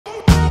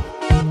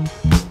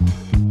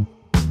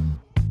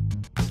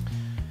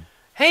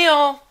Hey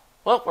y'all!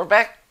 Well, we're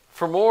back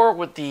for more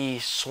with the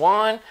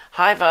Swan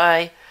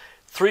Hi-Fi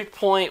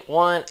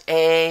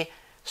 3.1A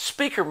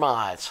speaker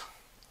mods.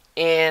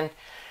 And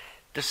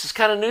this is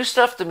kind of new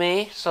stuff to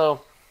me,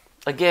 so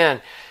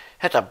again,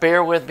 have to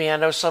bear with me. I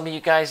know some of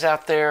you guys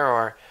out there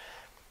are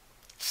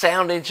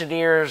sound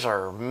engineers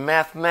or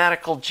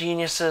mathematical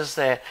geniuses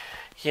that,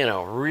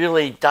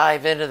 really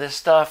dive into this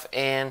stuff,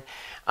 and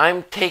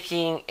I'm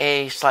taking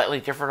a slightly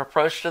different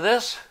approach to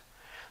this.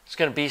 It's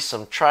going to be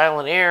some trial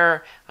and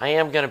error. I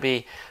am going to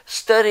be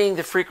studying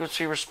the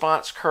frequency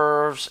response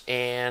curves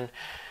and,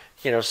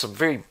 some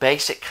very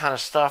basic kind of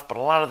stuff. But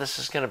a lot of this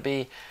is going to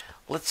be,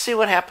 let's see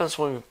what happens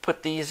when we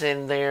put these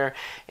in there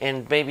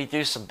and maybe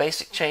do some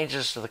basic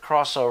changes to the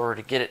crossover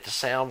to get it to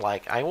sound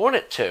like I want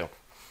it to.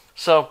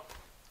 So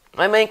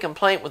my main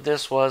complaint with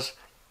this was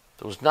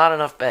there was not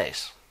enough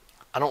bass.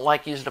 I don't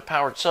like using a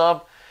powered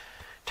sub.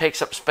 It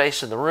takes up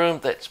space in the room.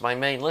 That's my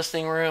main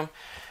listening room.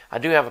 I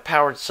do have a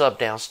powered sub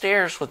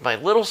downstairs with my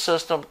little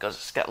system because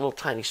it's got little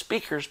tiny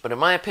speakers, but in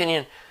my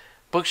opinion,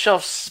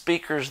 bookshelf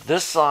speakers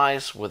this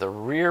size with a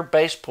rear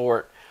bass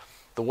port,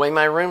 the way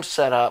my room's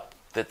set up,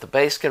 that the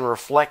bass can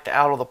reflect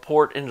out of the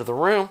port into the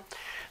room,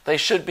 they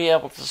should be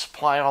able to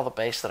supply all the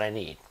bass that I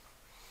need.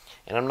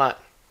 And I'm not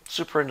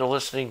super into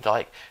listening to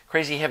like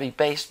crazy heavy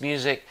bass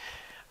music,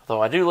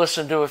 though I do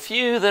listen to a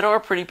few that are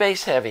pretty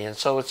bass heavy, and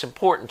so it's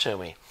important to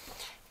me.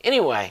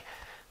 Anyway,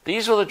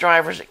 these were the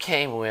drivers it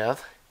came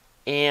with.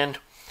 And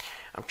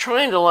I'm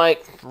trying to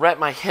wrap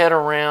my head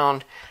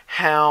around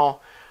how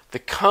the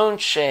cone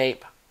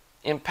shape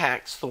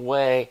impacts the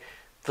way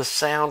the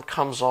sound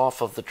comes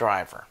off of the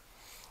driver.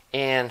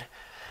 And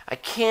I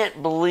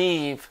can't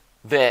believe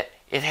that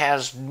it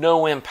has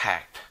no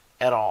impact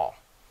at all.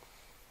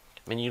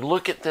 When you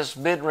look at this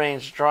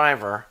mid-range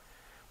driver,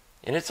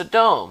 and it's a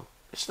dome.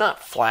 It's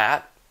not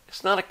flat.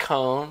 It's not a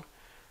cone.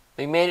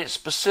 They made it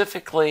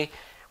specifically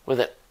with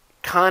a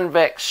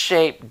convex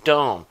shaped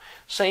dome.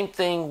 Same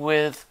thing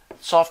with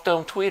soft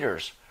dome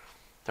tweeters.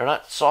 They're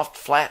not soft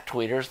flat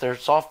tweeters, they're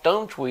soft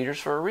dome tweeters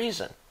for a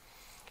reason.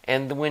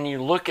 And when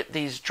you look at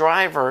these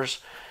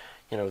drivers,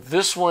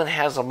 this one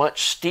has a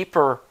much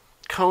steeper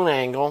cone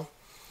angle,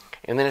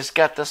 and then it's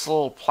got this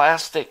little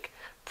plastic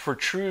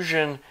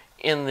protrusion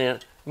in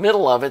the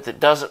middle of it that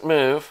doesn't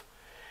move,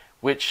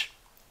 which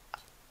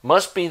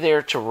must be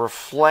there to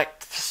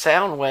reflect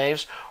sound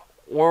waves,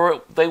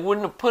 or they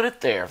wouldn't have put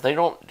it there.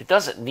 It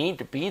doesn't need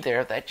to be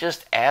there. That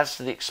just adds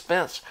to the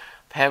expense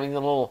of having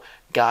the little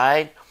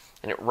guide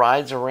and it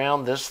rides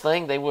around this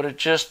thing. They would have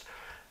just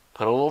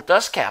put a little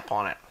dust cap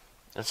on it.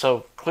 And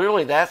so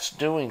clearly that's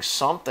doing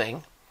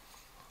something,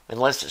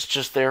 unless it's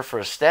just there for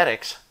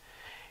aesthetics.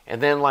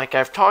 And then like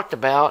I've talked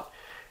about,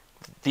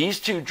 these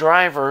two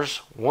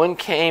drivers, one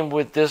came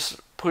with this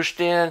pushed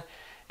in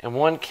and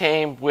one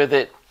came with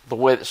it the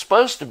way it's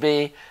supposed to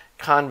be,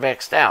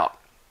 convexed out.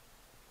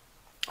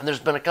 And there's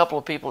been a couple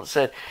of people that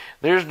said,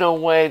 there's no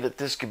way that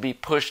this could be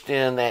pushed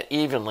in that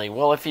evenly.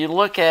 Well, if you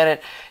look at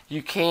it,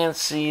 you can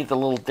see the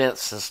little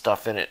dents and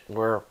stuff in it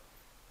where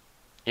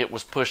it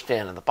was pushed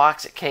in. And the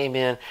box it came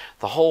in,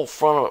 the whole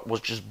front of it was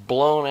just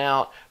blown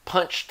out,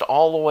 punched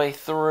all the way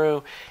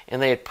through,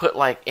 and they had put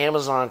like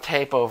Amazon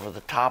tape over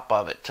the top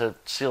of it to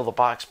seal the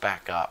box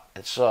back up.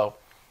 And so,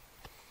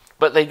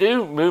 but they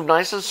do move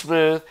nice and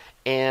smooth,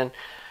 and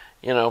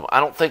I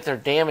don't think they're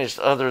damaged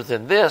other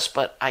than this,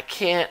 but I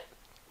can't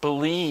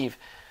believe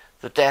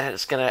that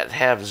is going to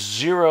have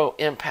zero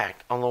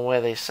impact on the way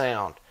they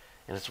sound.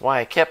 And it's why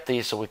I kept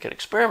these, so we could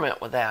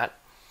experiment with that.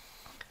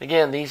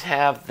 Again, these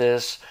have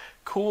this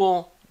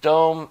cool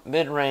dome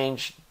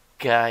mid-range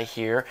guy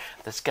here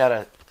that's got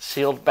a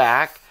sealed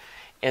back,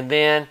 and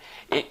then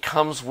it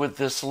comes with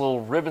this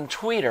little ribbon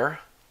tweeter,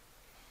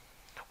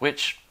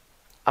 which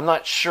I'm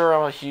not sure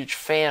I'm a huge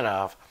fan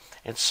of.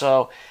 And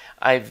so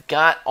I've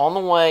got on the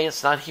way,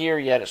 it's not here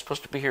yet, it's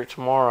supposed to be here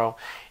tomorrow,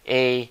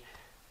 a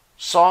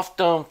soft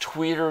dome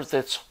tweeter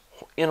that's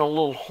in a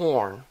little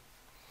horn.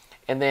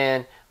 And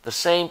then the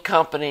same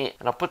company,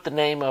 and I'll put the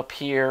name up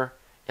here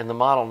and the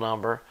model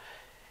number,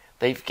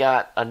 they've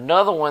got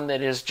another one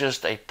that is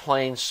just a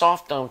plain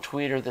soft dome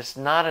tweeter that's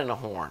not in a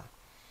horn.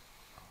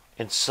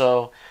 And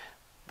so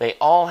they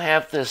all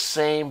have this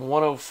same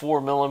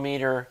 104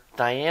 millimeter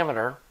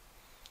diameter,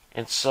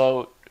 and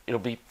so it'll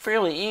be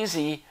fairly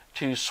easy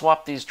to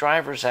swap these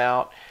drivers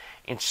out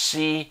and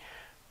see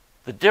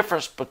the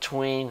difference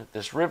between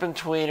this ribbon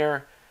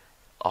tweeter,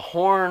 a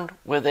horn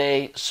with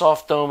a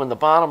soft dome in the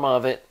bottom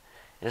of it,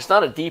 and it's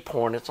not a deep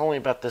horn, it's only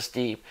about this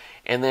deep,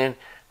 and then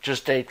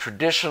just a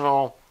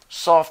traditional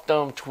soft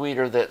dome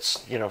tweeter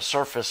that's,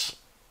 surface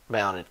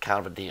mounted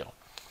kind of a deal.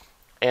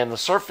 And the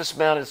surface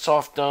mounted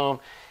soft dome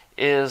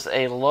is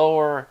a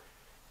lower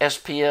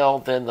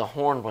SPL than the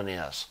horn one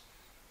is.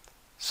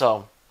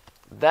 So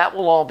that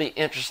will all be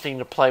interesting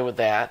to play with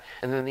that.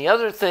 And then the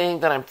other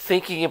thing that I'm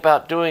thinking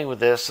about doing with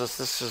this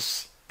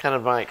is kind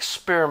of my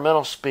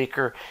experimental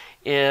speaker,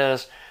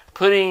 is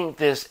putting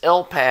this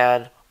L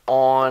pad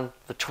on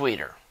the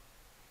tweeter.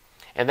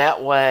 And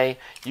that way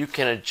you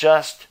can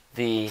adjust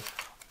the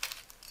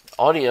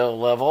audio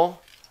level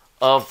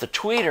of the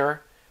tweeter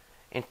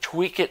and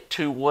tweak it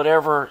to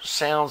whatever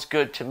sounds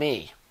good to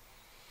me.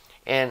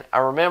 And I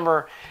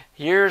remember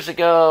years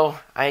ago,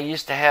 I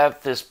used to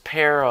have this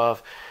pair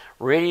of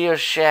Radio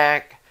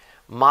Shack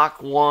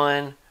Mach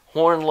 1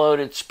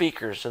 horn-loaded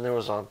speakers, and there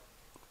was a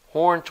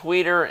horn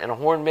tweeter and a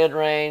horn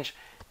mid-range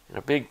and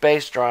a big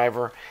bass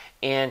driver,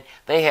 and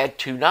they had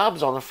two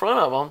knobs on the front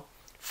of them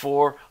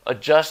for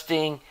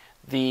adjusting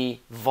the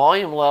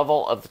volume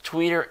level of the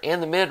tweeter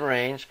and the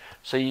mid-range,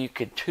 so you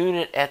could tune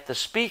it at the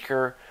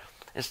speaker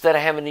instead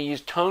of having to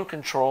use tone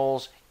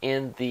controls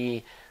in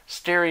the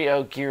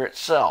stereo gear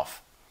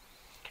itself.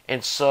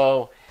 And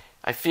so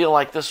I feel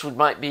like this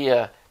might be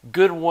a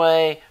good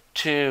way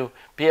to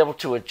be able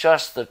to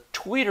adjust the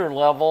tweeter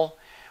level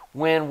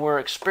when we're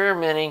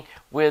experimenting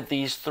with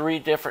these 3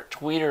 different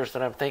tweeters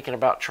that I'm thinking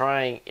about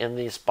trying in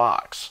this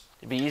box.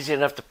 It'd be easy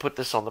enough to put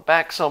this on the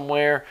back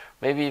somewhere,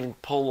 maybe even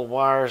pull the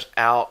wires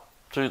out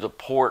through the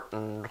port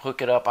and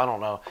hook it up, I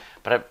don't know.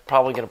 But I'm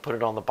probably going to put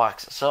it on the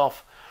box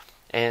itself,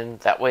 and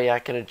that way I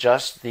can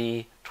adjust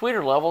the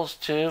tweeter levels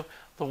to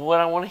what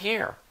I want to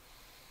hear.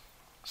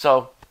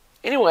 So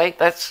anyway,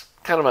 that's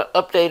kind of an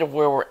update of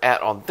where we're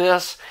at on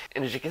this.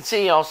 And as you can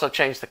see, I also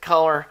changed the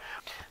color.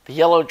 The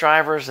yellow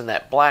drivers in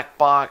that black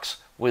box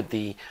with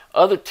the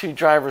other 2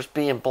 drivers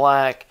being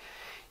black,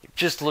 it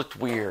just looked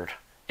weird.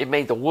 It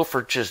made the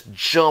woofer just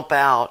jump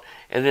out,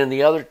 and then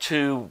the other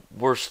 2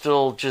 were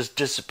still just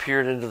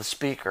disappeared into the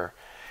speaker.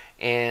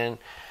 And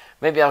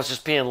maybe I was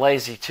just being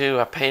lazy too.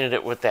 I painted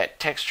it with that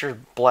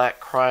textured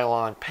black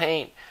Krylon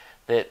paint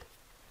that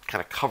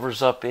kind of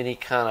covers up any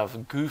kind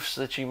of goofs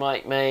that you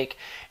might make.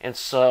 And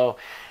so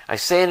I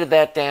sanded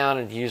that down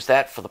and used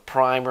that for the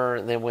primer,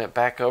 and then went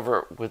back over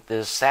it with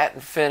this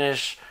satin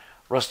finish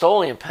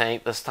Rust-Oleum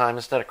paint this time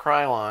instead of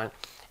Krylon.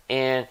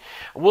 And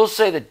I will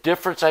say the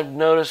difference I've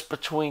noticed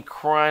between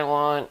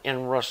Krylon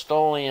and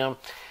Rust-Oleum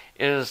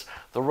is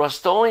the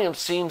Rust-Oleum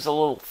seems a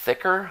little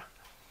thicker,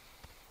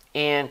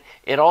 and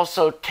it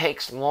also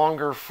takes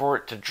longer for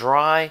it to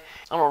dry. I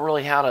don't know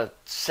really how to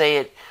say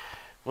it.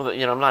 Well,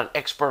 I'm not an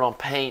expert on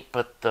paint,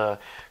 but the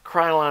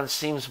Krylon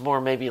seems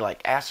more maybe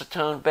like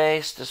acetone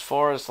based as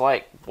far as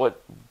like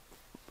what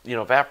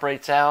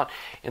evaporates out,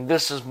 and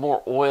this is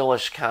more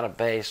oilish kind of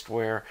based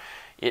where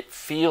it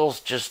feels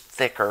just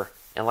thicker.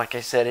 And like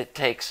I said, it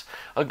takes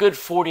a good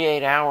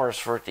 48 hours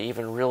for it to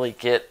even really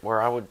get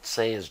where I would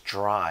say is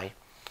dry.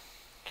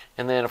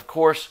 And then of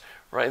course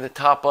right at the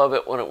top of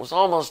it, when it was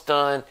almost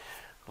done,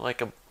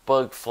 like a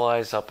bug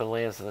flies up and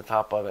lands in the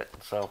top of it.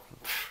 So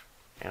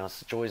it's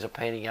the joys of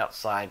painting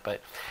outside.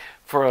 But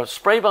for a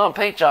spray bomb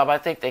paint job, I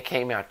think they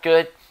came out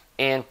good.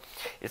 And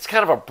it's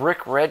kind of a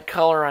brick red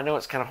color. I know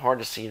it's kind of hard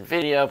to see in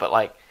video, but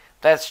like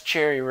that's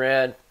cherry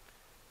red.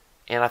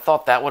 And I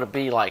thought that would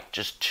be like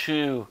just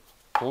too,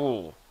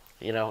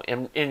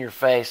 in your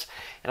face.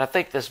 And I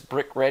think this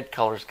brick red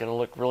color is going to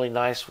look really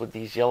nice with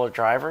these yellow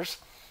drivers.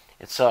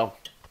 And so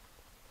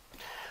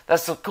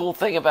that's the cool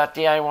thing about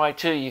DIY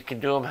too. You can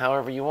do them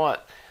however you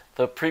want.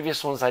 The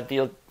previous ones I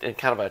did in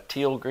kind of a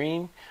teal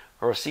green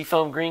or a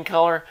seafoam green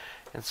color,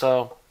 and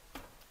so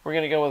we're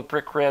going to go with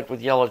brick red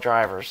with yellow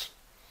drivers.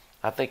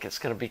 I think it's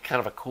going to be kind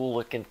of a cool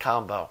looking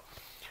combo.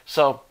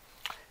 So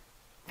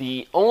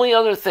the only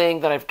other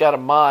thing that I've got to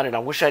mod, and I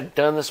wish I'd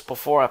done this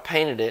before I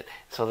painted it,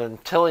 so that I'm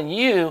telling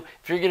you,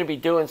 if you're going to be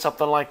doing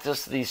something like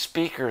this to these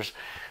speakers,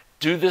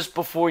 do this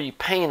before you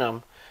paint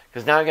them,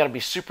 because now I've got to be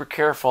super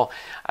careful.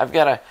 I've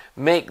got to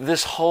make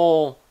this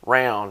hole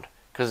round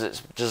because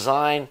it's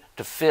designed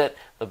to fit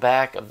the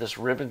back of this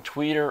ribbon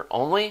tweeter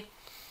only.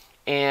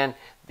 And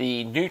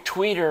the new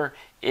tweeter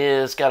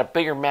is got a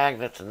bigger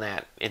magnet than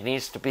that. It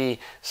needs to be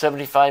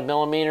 75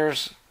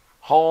 millimeters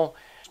hole.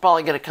 It's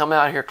probably going to come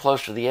out here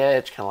close to the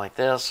edge, kind of like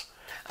this.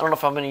 I don't know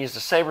if I'm going to use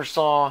a saber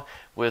saw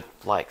with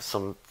like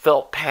some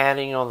felt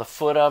padding on the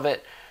foot of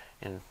it,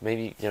 and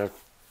maybe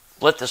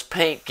let this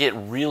paint get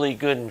really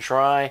good and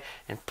dry,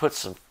 and put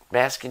some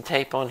masking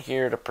tape on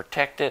here to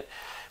protect it.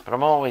 But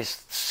I'm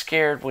always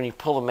scared when you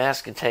pull the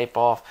masking tape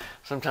off.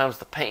 Sometimes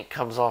the paint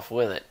comes off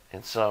with it,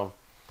 and so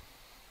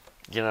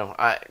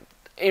I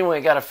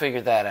got to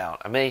figure that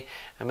out. I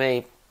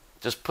may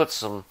just put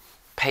some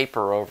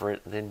paper over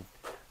it and then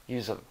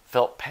use a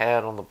felt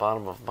pad on the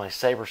bottom of my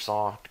saber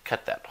saw to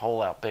cut that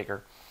hole out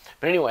bigger.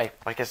 But anyway,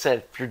 like I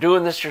said, if you're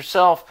doing this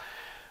yourself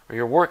or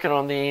you're working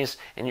on these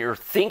and you're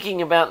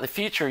thinking about in the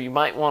future you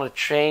might want to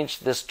change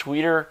this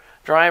tweeter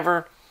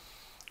driver,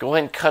 go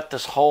ahead and cut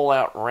this hole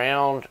out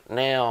round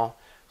now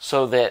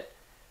so that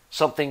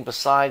something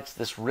besides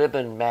this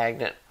ribbon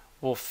magnet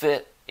will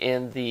fit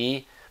in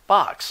the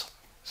box.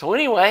 So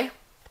anyway,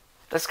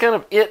 that's kind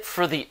of it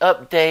for the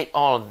update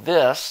on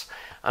this.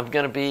 I'm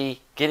going to be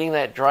getting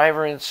that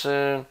driver in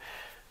soon.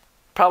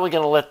 Probably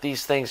going to let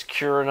these things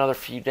cure another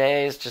few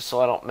days just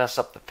so I don't mess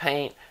up the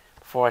paint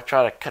before I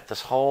try to cut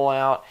this hole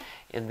out.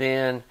 And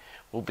then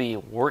we'll be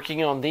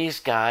working on these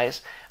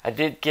guys. I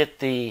did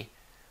get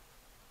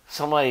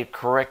somebody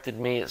corrected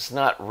me. It's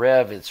not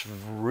Rev, it's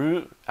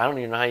Root. I don't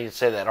even know how you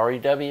say that.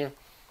 REW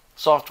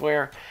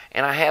software.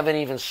 And I haven't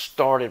even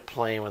started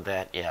playing with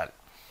that yet.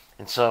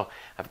 And so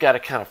I've got to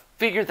kind of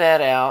figure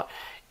that out.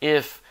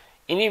 If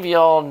any of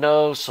y'all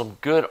know some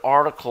good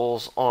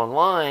articles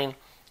online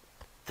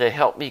to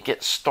help me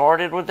get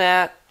started with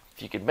that,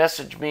 if you could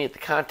message me at the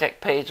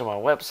contact page on my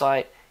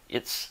website,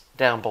 it's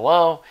down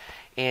below,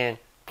 and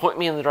point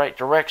me in the right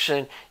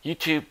direction.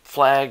 YouTube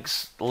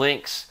flags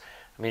links.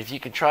 I mean, if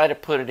you can try to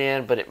put it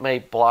in, but it may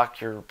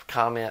block your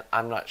comment.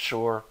 I'm not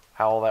sure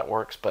how all that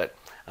works, but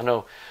I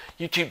know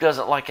YouTube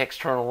doesn't like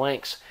external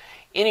links.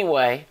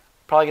 Anyway,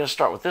 probably going to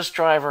start with this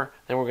driver,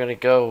 then we're going to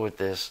go with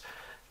this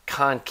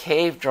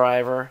concave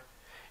driver,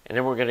 and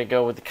then we're going to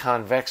go with the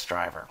convex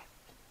driver.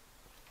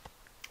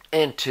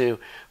 And to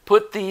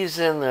put these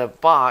in the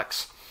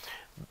box,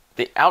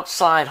 the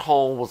outside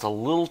hole was a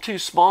little too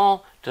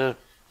small to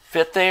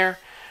fit there,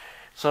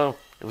 so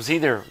it was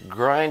either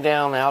grind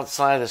down the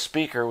outside of the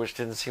speaker, which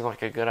didn't seem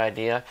like a good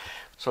idea.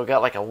 So I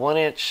got like a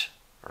 1-inch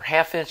or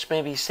half-inch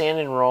maybe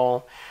sanding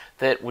roll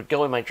that would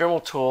go in my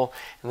Dremel tool,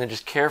 and then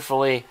just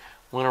carefully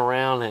went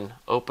around and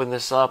opened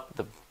this up.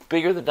 The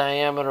bigger the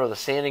diameter of the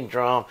sanding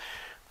drum,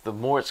 the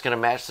more it's going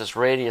to match this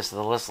radius,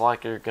 and the less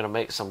likely you're going to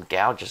make some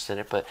gouges in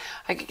it. But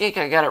I think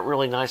I got it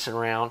really nice and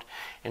round,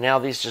 and now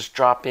these just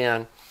drop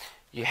in.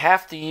 You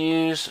have to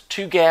use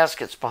 2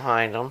 gaskets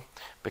behind them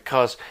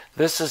because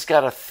this has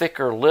got a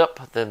thicker lip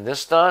than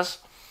this does,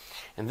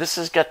 and this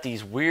has got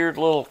these weird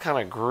little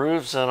kind of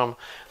grooves in them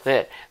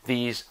that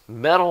these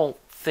metal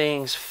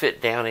things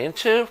fit down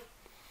into.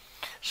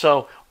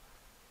 So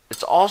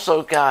it's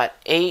also got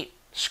 8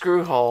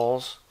 screw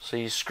holes, so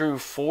you screw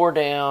 4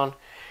 down,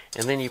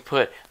 and then you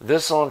put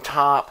this on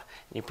top,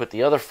 and you put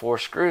the other 4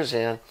 screws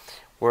in,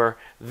 where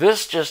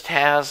this just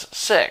has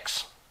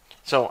 6.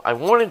 So I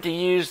wanted to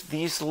use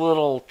these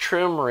little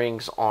trim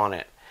rings on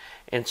it,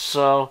 and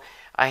so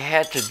I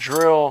had to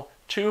drill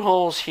 2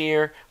 holes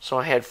here, so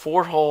I had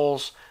 4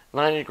 holes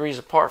 90 degrees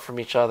apart from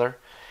each other,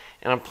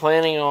 and I'm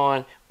planning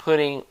on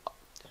putting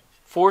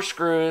 4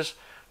 screws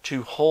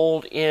to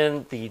hold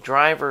in the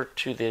driver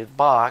to the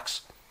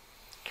box,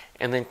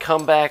 and then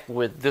come back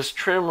with this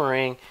trim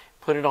ring,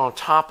 put it on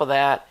top of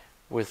that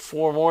with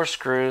 4 more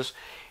screws,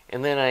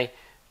 and then I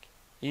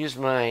use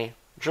my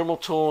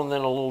Dremel tool and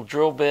then a little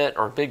drill bit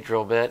or big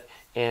drill bit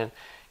and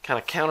kind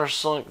of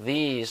countersunk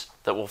these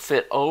that will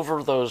fit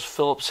over those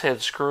Phillips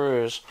head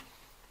screws,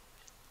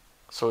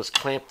 so it's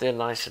clamped in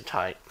nice and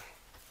tight.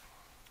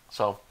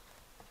 So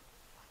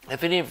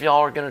if any of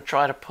y'all are going to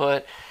try to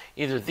put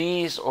either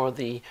these or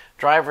the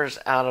drivers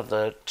out of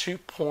the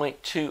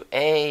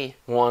 2.2A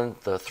one,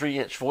 the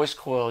 3-inch voice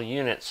coil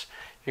units,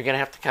 you're going to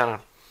have to kind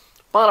of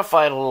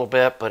modify it a little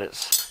bit, but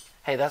it's,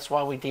 hey, that's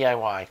why we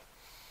DIY.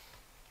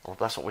 Well,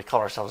 that's what we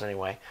call ourselves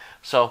anyway.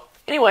 So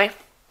anyway,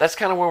 that's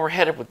kind of where we're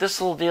headed with this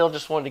little deal.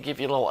 Just wanted to give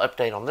you a little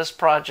update on this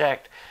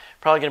project.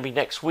 Probably going to be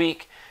next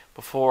week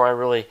before I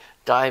really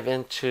dive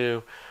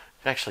into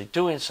actually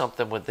doing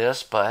something with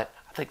this, but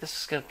I think this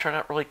is going to turn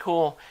out really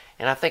cool,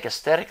 and I think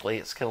aesthetically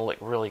it's going to look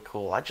really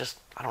cool. I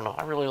don't know,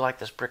 I really like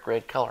this brick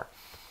red color.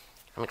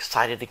 I'm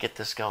excited to get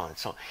this going.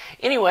 So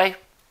anyway,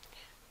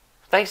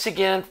 thanks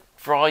again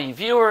for all you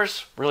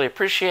viewers. Really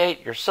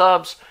appreciate your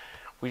subs.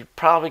 We're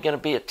probably going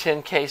to be at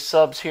 10K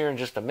subs here in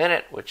just a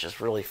minute, which is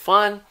really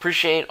fun.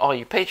 Appreciate all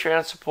you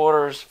Patreon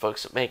supporters,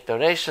 folks that make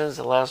donations.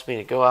 It allows me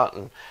to go out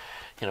and,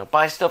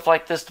 buy stuff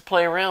like this to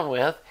play around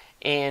with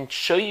and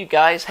show you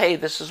guys, hey,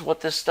 this is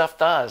what this stuff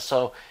does.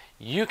 So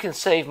you can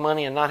save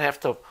money and not have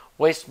to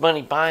waste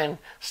money buying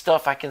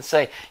stuff. I can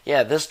say,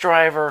 yeah, this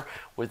driver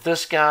with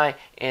this guy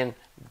and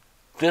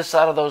this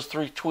out of those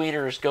 3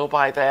 tweeters, go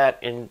buy that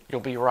and you'll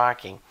be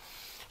rocking.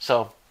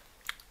 So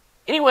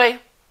anyway,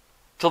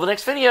 till the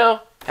next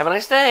video, have a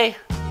nice day.